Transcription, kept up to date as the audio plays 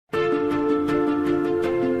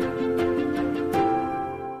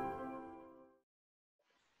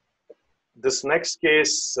This next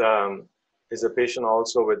case is a patient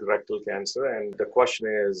also with rectal cancer, and the question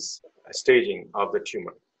is staging of the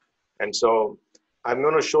tumor. And so I'm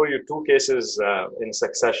going to show you two cases in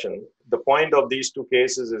succession. The point of these two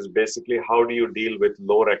cases is basically how do you deal with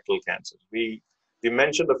low rectal cancers. We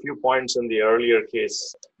mentioned a few points in the earlier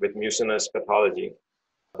case with mucinous pathology,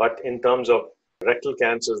 but in terms of rectal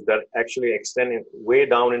cancers that actually extend way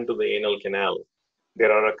down into the anal canal,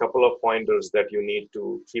 there are a couple of pointers that you need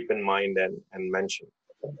to keep in mind and mention.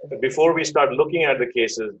 But before we start looking at the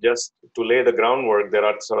cases, just to lay the groundwork, there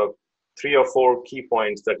are sort of 3 or 4 key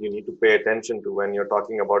points that you need to pay attention to when you're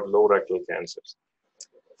talking about low rectal cancers.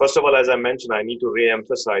 First of all, as I mentioned, I need to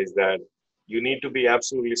re-emphasize that you need to be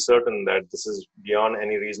absolutely certain that this is beyond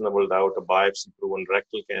any reasonable doubt a biopsy-proven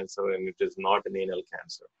rectal cancer and it is not an anal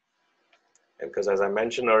cancer. Because as I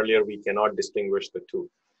mentioned earlier, we cannot distinguish the two.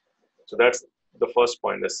 So that's the first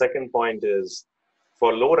point. The second point is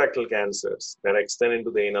for low rectal cancers that extend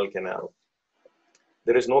into the anal canal,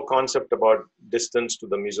 there is no concept about distance to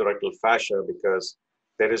the mesorectal fascia because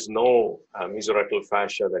there is no mesorectal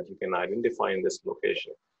fascia that you can identify in this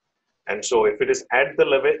location. And so if it is at the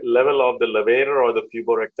level of the levator or the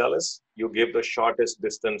puborectalis, you give the shortest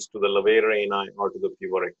distance to the levator ani or to the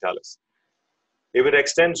puborectalis. If it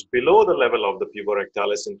extends below the level of the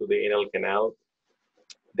puborectalis into the anal canal,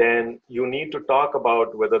 then you need to talk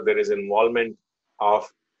about whether there is involvement of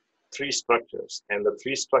 3 structures. And the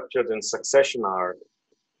 3 structures in succession are,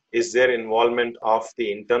 is there involvement of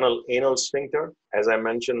the internal anal sphincter? As I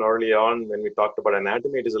mentioned earlier on when we talked about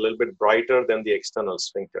anatomy, it is a little bit brighter than the external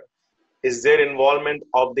sphincter. Is there involvement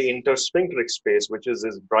of the intersphincteric space, which is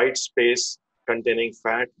this bright space containing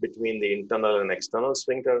fat between the internal and external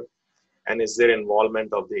sphincter? And is there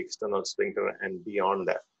involvement of the external sphincter and beyond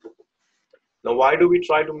that? Now, why do we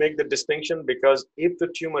try to make the distinction? Because if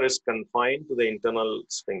the tumor is confined to the internal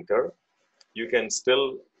sphincter, you can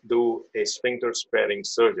still do a sphincter sparing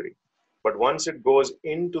surgery. But once it goes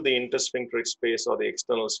into the intersphincteric space or the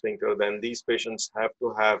external sphincter, then these patients have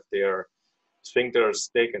to have their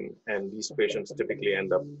sphincters taken, and these patients typically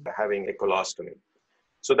end up having a colostomy.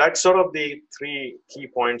 So that's sort of the 3 key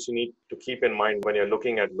points you need to keep in mind when you're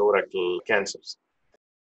looking at low rectal cancers.